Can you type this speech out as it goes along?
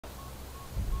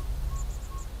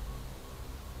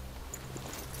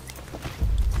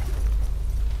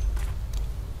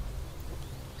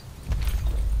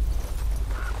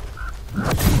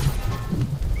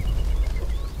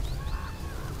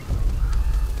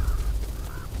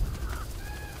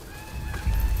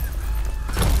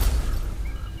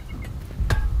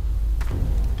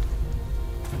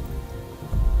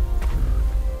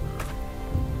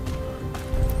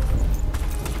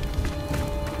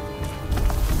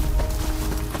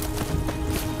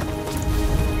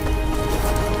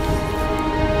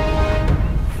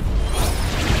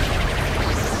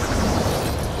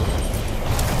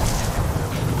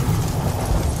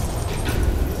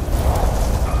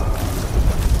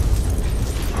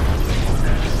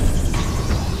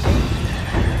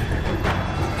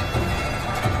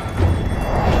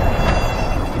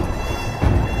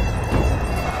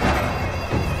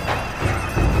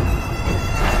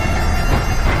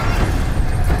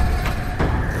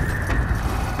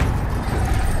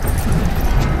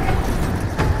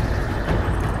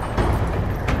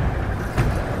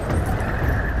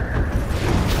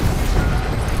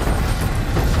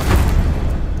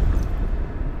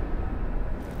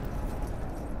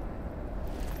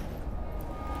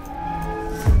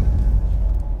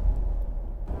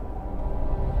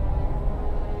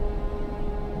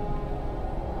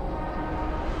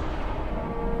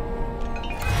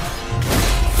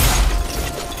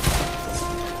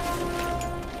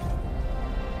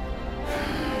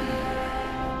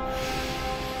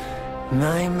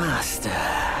My master.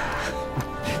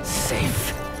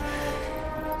 Safe.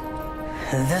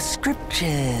 The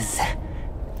scriptures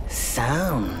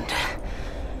sound.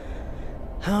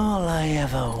 All I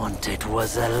ever wanted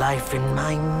was a life in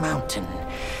my mountain,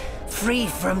 free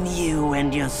from you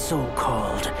and your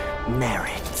so-called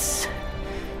merits.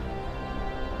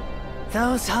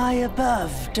 Those high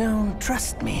above don't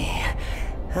trust me.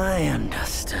 I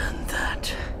understand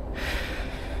that.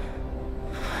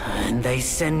 And they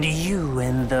send you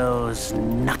and those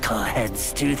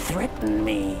knuckleheads to threaten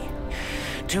me.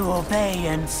 To obey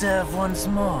and serve once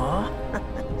more.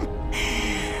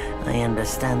 I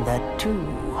understand that too.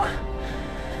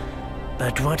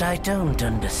 But what I don't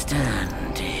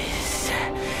understand is...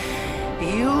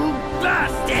 you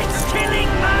bastards killing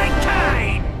my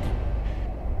kind!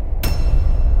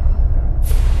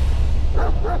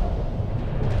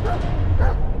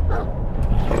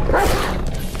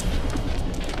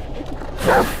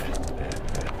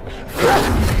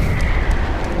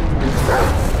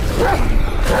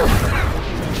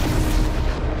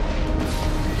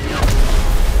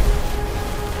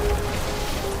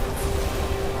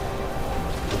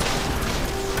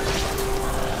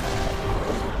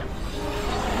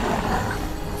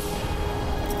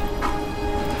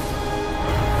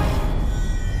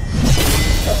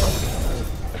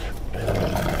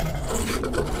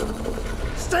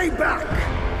 Stay back!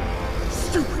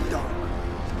 Stupid dog!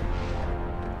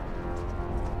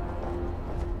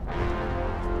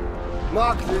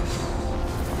 Mark this.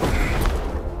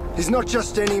 He's not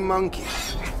just any monkey.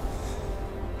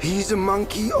 He's a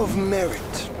monkey of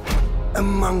merit. A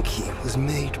monkey was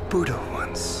made Buddha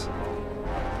once.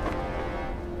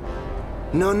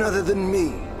 None other than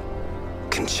me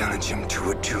can challenge him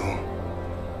to a duel.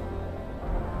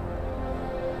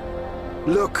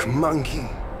 Look, monkey.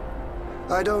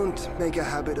 I don't make a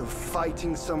habit of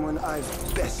fighting someone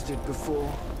I've bested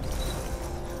before.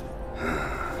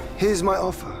 Here's my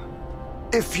offer.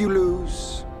 If you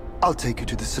lose, I'll take you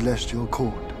to the Celestial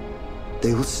Court.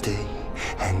 They will stay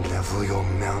and level your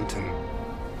mountain.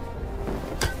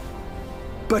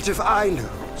 But if I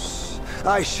lose,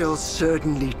 I shall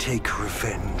certainly take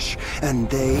revenge, and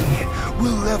they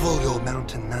will level your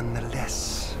mountain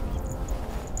nonetheless.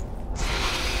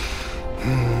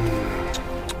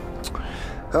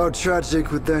 How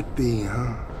tragic would that be,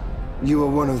 huh? You are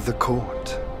one of the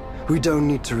court. We don't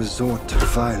need to resort to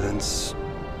violence.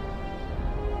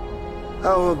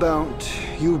 How about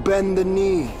you bend the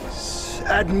knees,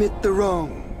 admit the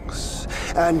wrongs,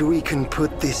 and we can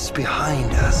put this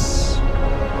behind us?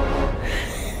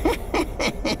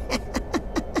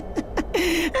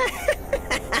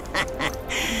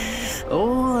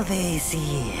 All these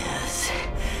years,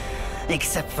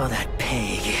 except for that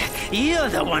pig, you're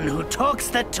the one who talks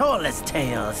the tallest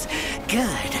tales.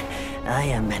 Good, I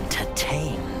am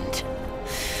entertained.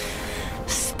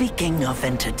 Speaking of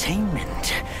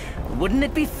entertainment, wouldn't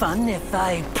it be fun if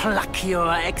I pluck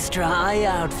your extra eye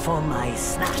out for my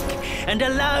snack and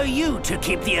allow you to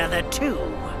keep the other two?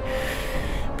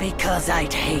 Because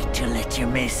I'd hate to let you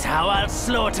miss how I'll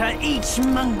slaughter each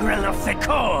mongrel of the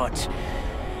court.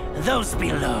 Those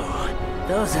below,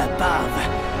 those above,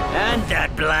 and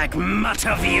that black mutt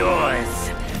of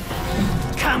yours.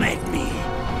 Come at me,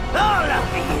 all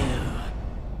of you.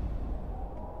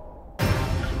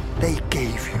 They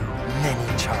gave you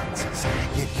many chances,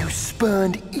 yet you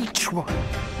spurned each one.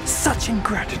 Such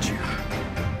ingratitude.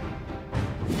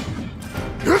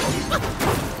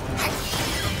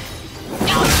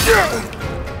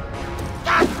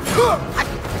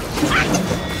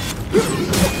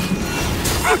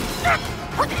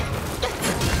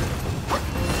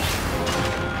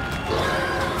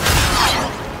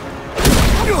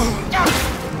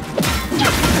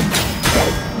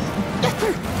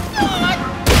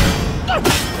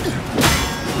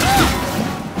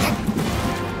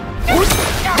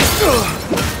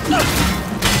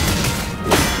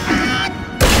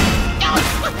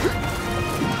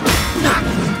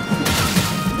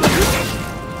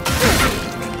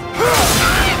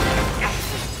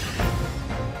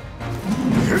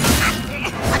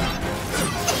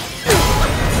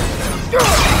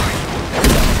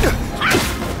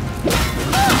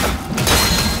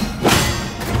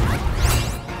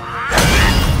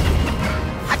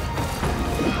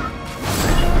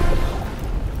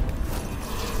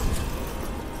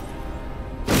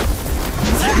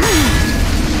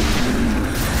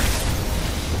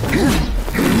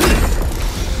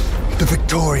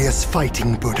 Victorious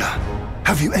fighting Buddha.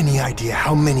 Have you any idea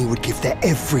how many would give their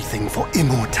everything for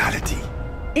immortality?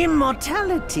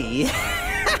 Immortality?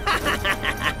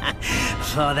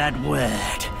 For that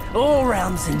word, all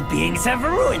realms and beings have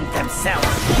ruined themselves.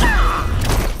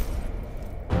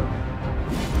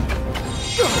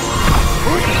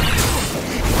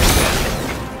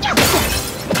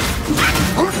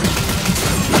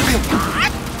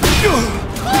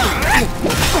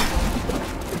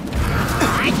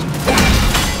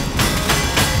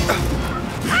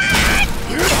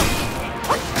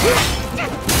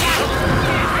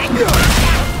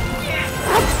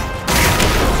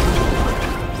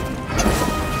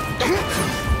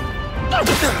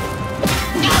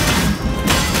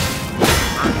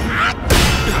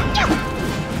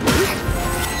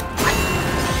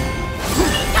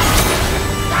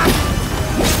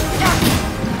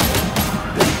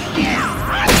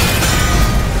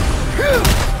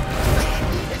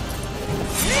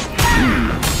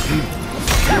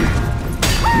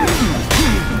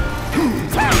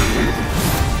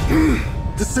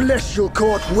 The Celestial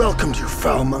Court welcomed you,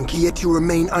 foul monkey, yet you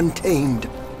remain untamed.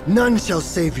 None shall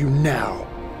save you now.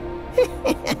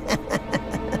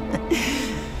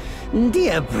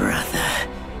 Dear brother,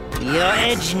 your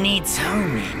edge needs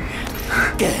homing.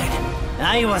 Good.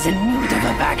 I was in need of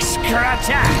a back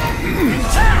scratcher.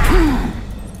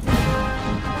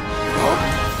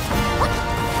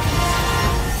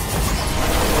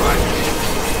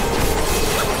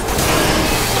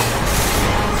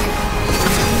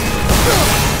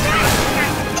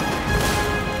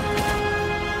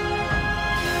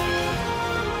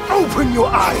 Open your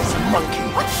eyes, monkey!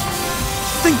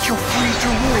 Think you're free to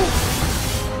rule?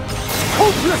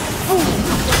 Hopeless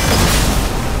fool!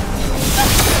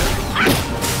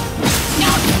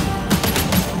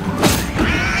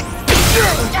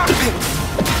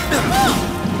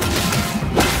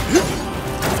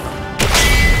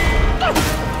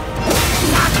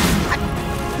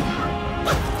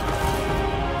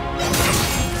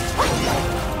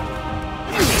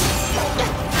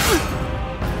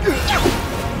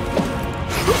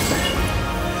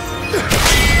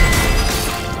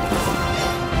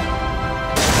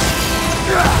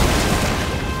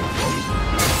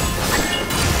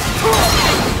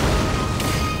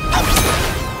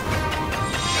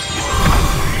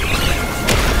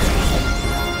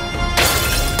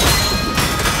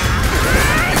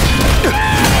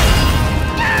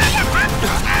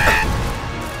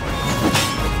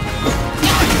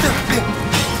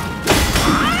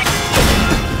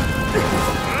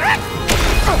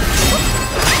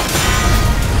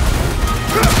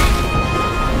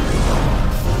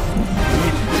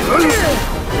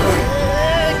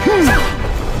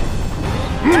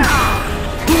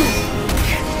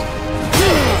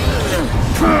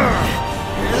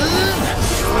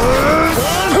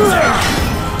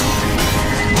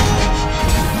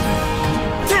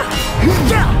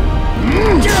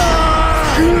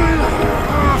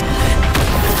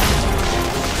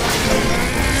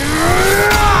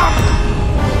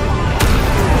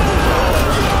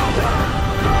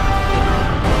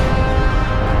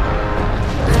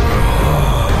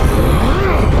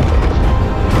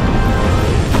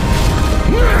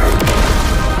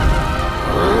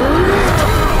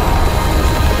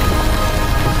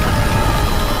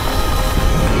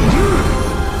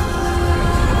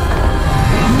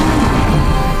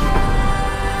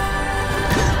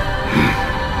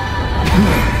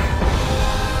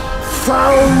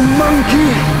 Foul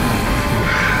monkey!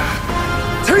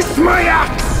 Taste my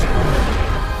axe!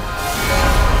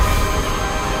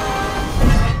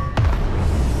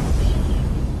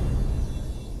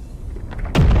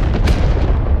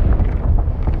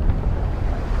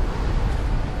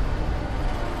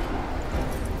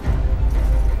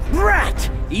 Brat!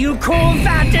 You call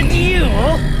that a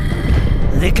duel?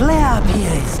 The glare up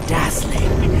here is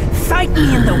dazzling. Fight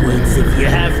me in the woods if you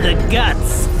have the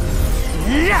guts.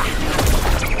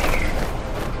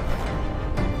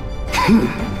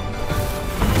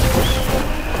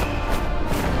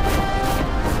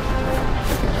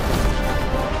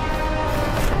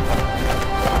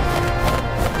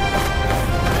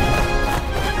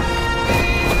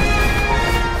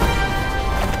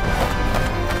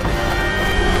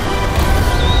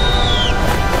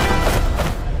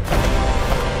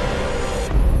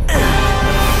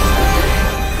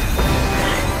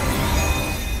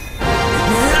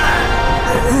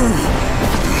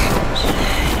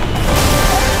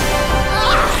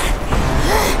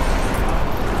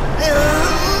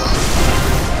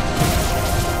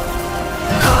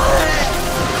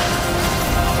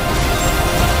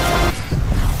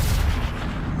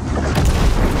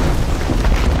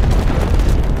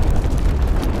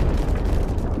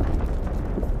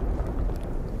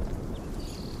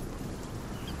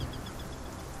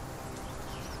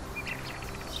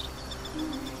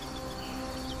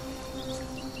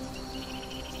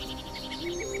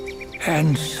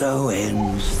 And so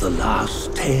ends the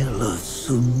last tale of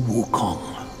Sun Wukong.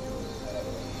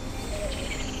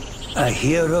 A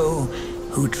hero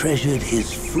who treasured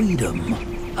his freedom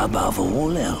above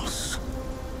all else.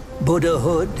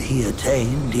 Buddhahood he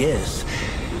attained, yes,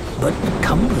 but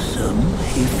cumbersome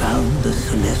he found the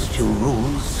celestial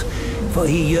rules, for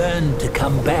he yearned to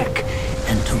come back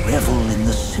and to revel in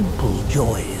the simple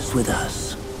joys with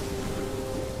us.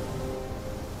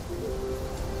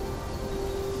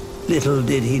 Little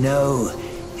did he know,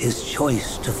 his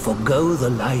choice to forgo the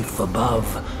life above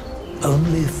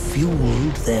only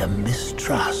fueled their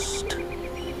mistrust.